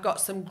 because I've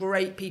got some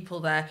great people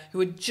there who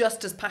are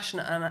just as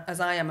passionate as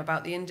I am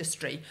about the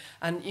industry.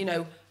 And, you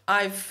know,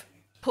 I've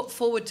put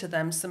forward to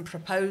them some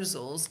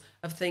proposals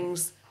of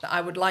things that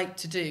I would like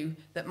to do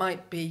that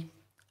might be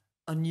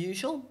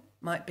unusual,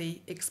 might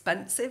be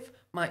expensive,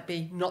 might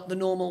be not the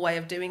normal way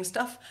of doing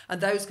stuff. And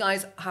those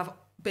guys have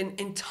been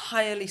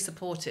entirely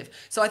supportive.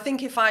 So I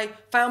think if I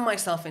found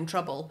myself in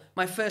trouble,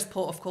 my first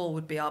port of call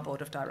would be our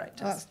board of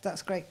directors.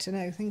 That's great to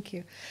know. Thank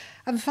you.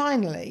 And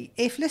finally,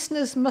 if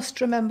listeners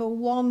must remember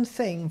one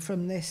thing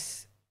from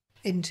this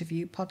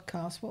interview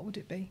podcast, what would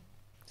it be,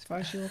 as far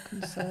as you're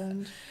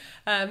concerned?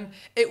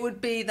 It would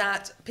be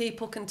that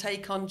people can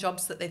take on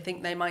jobs that they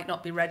think they might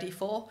not be ready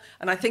for.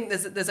 And I think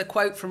there's a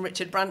quote from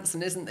Richard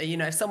Branson, isn't there? You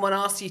know, if someone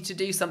asks you to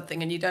do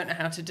something and you don't know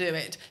how to do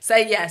it,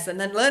 say yes and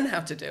then learn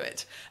how to do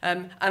it.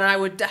 And I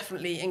would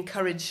definitely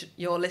encourage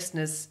your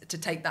listeners to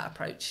take that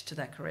approach to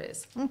their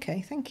careers.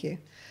 Okay, thank you.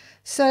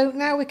 So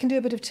now we can do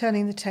a bit of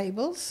turning the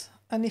tables.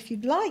 And if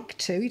you'd like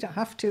to, you don't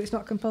have to, it's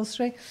not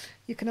compulsory,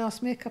 you can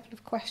ask me a couple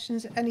of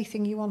questions,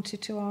 anything you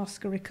wanted to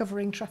ask a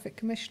recovering traffic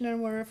commissioner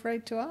and were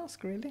afraid to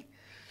ask, really.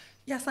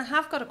 Yes, I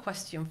have got a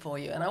question for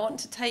you, and I want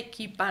to take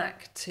you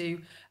back to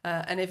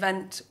an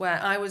event where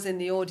I was in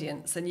the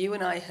audience and you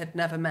and I had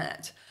never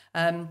met.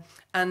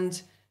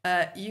 And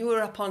you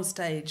were up on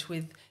stage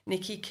with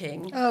Nikki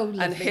King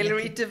and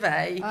Hilary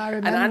DeVay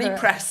and Annie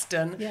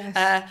Preston.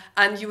 Yes.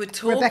 And you were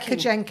talking... Rebecca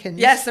Jenkins.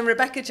 Yes, and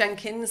Rebecca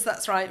Jenkins,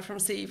 that's right, from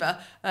SEVA.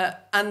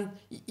 And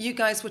you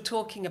guys were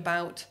talking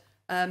about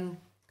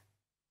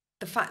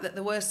the fact that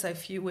there were so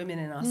few women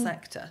in our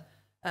sector.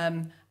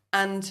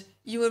 And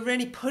you were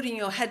really putting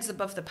your heads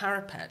above the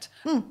parapet,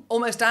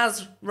 almost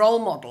as role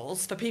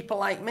models for people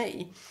like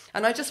me.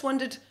 And I just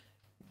wondered,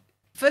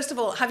 first of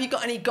all, have you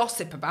got any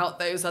gossip about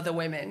those other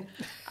women?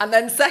 And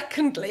then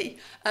secondly,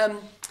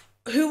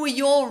 who were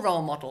your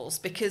role models?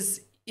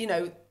 Because, you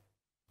know,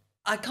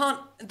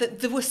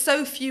 there were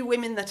so few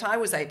women that I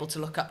was able to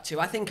look up to.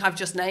 I think I've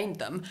just named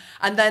them.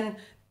 And then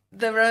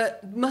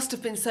must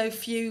have been so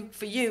few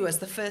for you as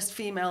the first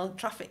female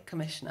traffic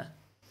commissioner.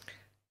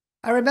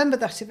 I remember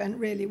that event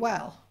really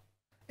well.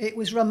 It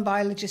was run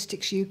by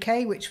Logistics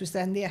UK, which was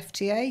then the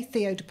FTA.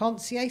 Theo de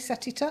Pontier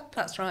set it up.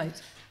 That's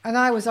right. And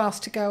I was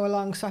asked to go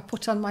along, so I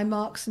put on my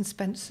Marks and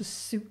Spencer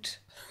suit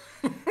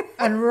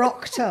and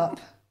rocked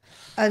up.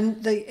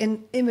 And the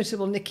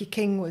inimitable Nikki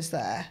King was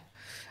there,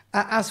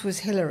 as was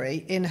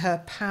Hilary in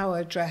her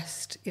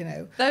power-dressed, you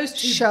know, those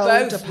two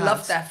shoulder both pads.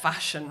 love their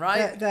fashion,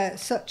 right? They're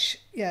such,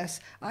 yes.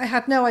 I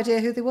had no idea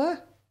who they were,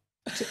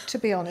 to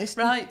be honest.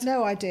 Right.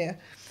 No idea.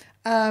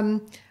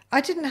 I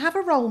didn't have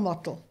a role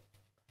model.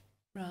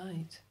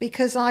 Right.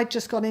 Because I'd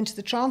just gone into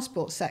the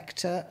transport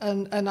sector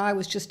and I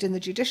was just in the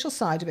judicial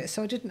side of it,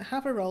 so I didn't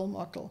have a role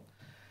model.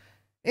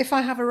 If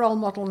I have a role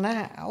model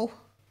now,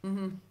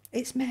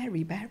 it's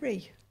Mary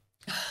Berry.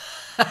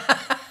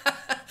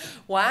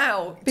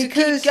 Wow.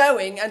 Because to keep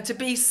going and to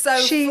be so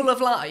full of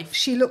life.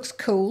 She looks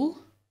cool.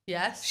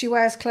 Yes. She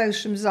wears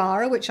clothes from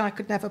Zara, which I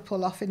could never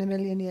pull off in a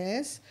million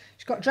years.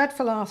 She's got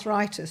dreadful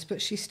arthritis,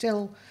 but she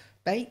still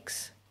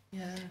bakes.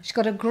 Yeah. She's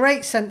got a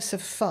great sense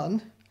of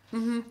fun.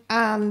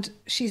 And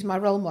she's my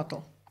role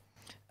model.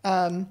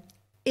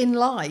 In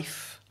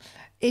life,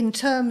 in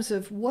terms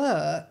of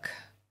work,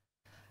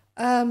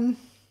 I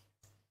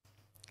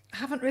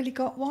haven't really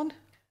got one.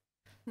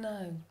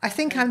 No. I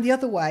think I'm the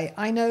other way.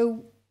 I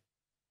know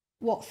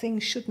what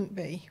things shouldn't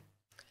be.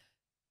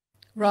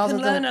 You can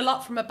learn a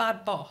lot from a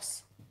bad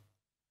boss.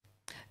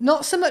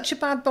 Not so much a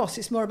bad boss,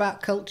 it's more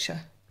about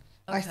culture.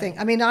 Okay. I think.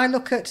 I mean, I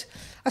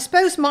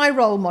suppose my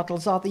role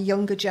models are the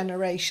younger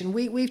generation.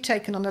 We've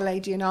taken on a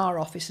lady in our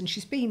office and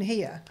she's been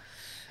here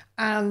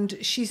and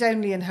she's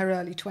only in her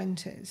early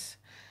 20s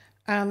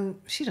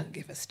and she doesn't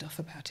give a stuff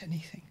about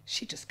anything.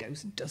 She just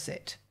goes and does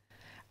it.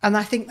 And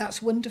I think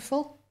that's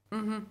wonderful.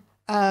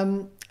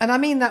 And I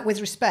mean that with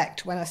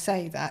respect when I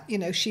say that. You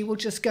know, she will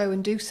just go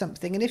and do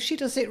something. And if she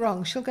does it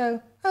wrong, she'll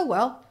go, oh,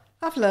 well,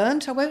 I've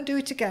learned. I won't do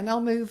it again.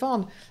 I'll move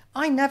on.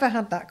 I never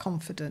had that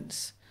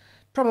confidence.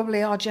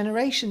 Probably our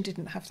generation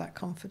didn't have that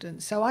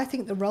confidence. So I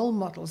think the role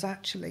models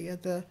actually are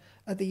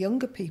the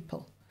younger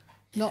people,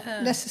 not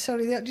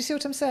necessarily do you see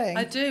what I'm saying?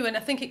 I do, and I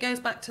think it goes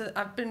back to,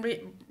 I've been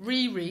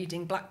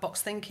rereading Black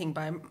Box Thinking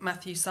by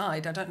Matthew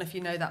Syed. I don't know if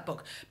you know that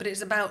book, but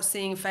it's about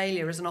seeing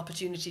failure as an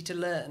opportunity to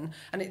learn.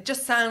 And it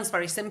just sounds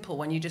very simple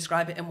when you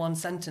describe it in one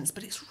sentence,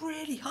 but it's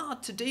really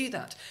hard to do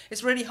that.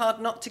 It's really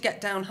hard not to get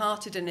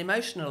downhearted and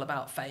emotional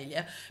about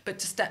failure, but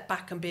to step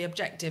back and be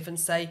objective and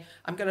say,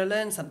 I'm going to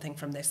learn something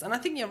from this. And I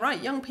think you're right,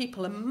 young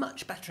people are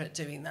much better at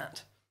doing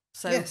that.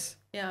 So, yes.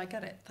 Yeah, I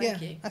get it.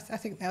 Thank you. I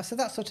think now. So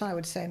that's what I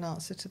would say in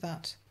answer to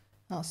that.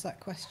 Answer that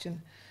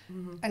question.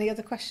 Any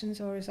other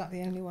questions, or is that the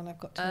only one I've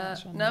got to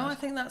answer on no, that? I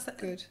think that's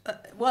good.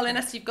 Well,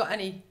 unless you've got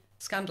any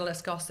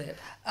scandalous gossip.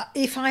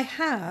 If I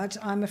had,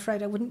 I'm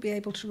afraid I wouldn't be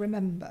able to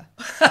remember.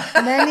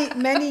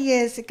 many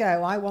years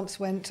ago, I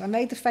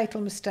made the fatal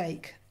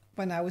mistake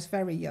when I was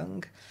very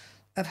young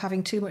of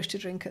having too much to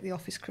drink at the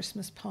office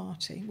Christmas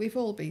party. We've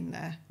all been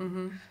there.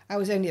 I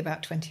was only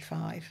about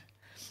 25.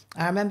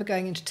 I remember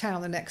going into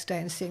town the next day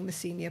and seeing the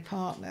senior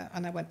partner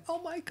and I went,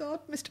 oh my God,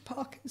 Mr.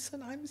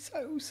 Parkinson, I'm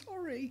so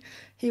sorry.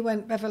 He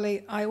went,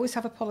 Beverley, I always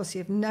have a policy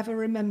of never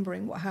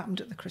remembering what happened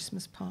at the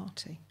Christmas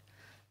party.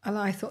 And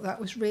I thought that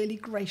was really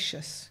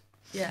gracious.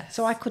 Yes.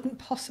 So I couldn't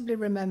possibly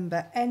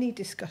remember any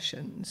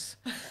discussions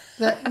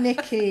that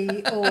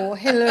Nikki or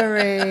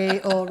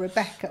Hilary or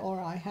Rebecca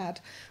or I had.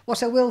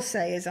 What I will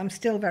say is I'm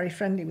still very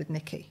friendly with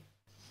Nikki.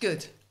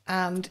 Good.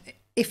 And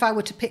if I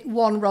were to pick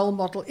one role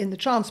model in the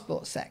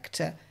transport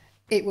sector,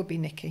 it would be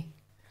Nikki.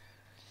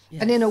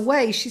 Yes. And in a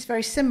way, she's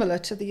very similar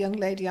to the young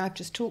lady I've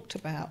just talked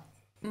about.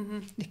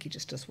 Nikki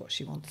just does what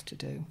she wants to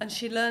do. And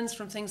she learns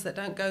from things that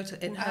don't go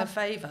in her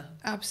favour.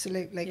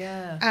 Absolutely.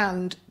 Yeah.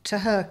 And to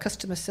her,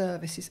 customer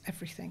service is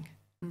everything.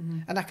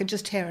 And I can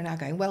just hear her now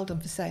going, well done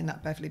for saying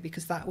that, Beverley,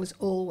 because that was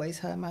always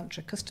her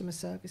mantra, customer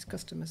service,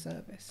 customer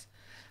service.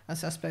 And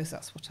so I suppose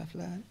that's what I've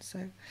learned.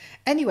 So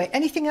anyway,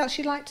 anything else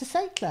you'd like to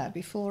say, Claire,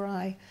 before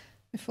I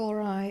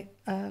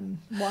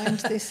wind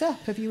this up?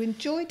 Have you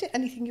enjoyed it?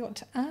 Anything you want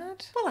to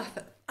add? Well,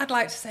 I'd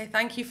like to say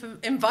thank you for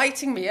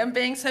inviting me and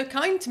being so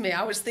kind to me.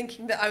 I was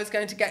thinking that I was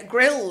going to get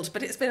grilled,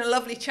 but it's been a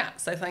lovely chat,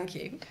 so thank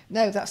you.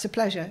 No, that's a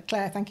pleasure.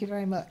 Claire, thank you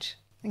very much.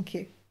 Thank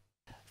you.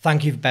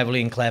 Thank you,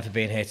 Beverley and Claire, for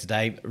being here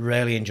today.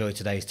 Really enjoyed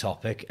today's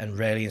topic and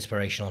really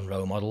inspirational on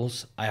role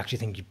models. I actually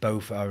think you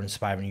both are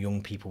inspiring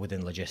young people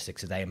within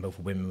logistics today and both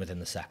women within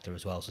the sector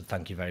as well. So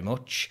thank you very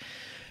much.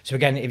 So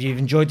again, if you've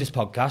enjoyed this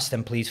podcast,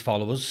 then please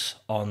follow us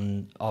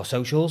on our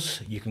socials.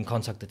 You can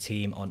contact the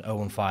team on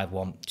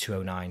 0151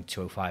 209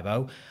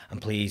 2050.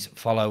 And please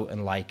follow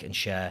and like and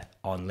share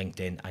on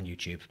LinkedIn and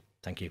YouTube.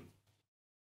 Thank you.